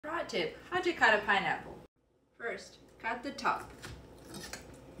Now a tip, how to cut a pineapple. First, cut the top.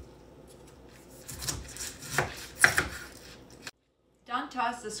 Don't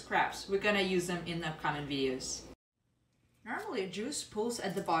toss the scraps, we're gonna use them in the upcoming videos. Normally juice pools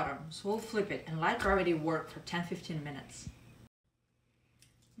at the bottom, so we'll flip it and let gravity work for 10-15 minutes.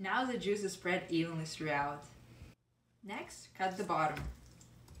 Now the juice is spread evenly throughout. Next, cut the bottom.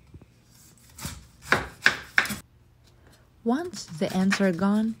 Once the ends are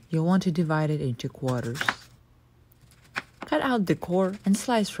gone, you'll want to divide it into quarters. Cut out the core and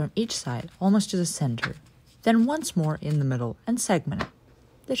slice from each side almost to the center, then once more in the middle and segment it.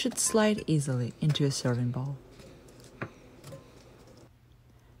 They should slide easily into a serving bowl.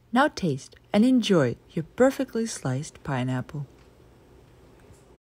 Now taste and enjoy your perfectly sliced pineapple.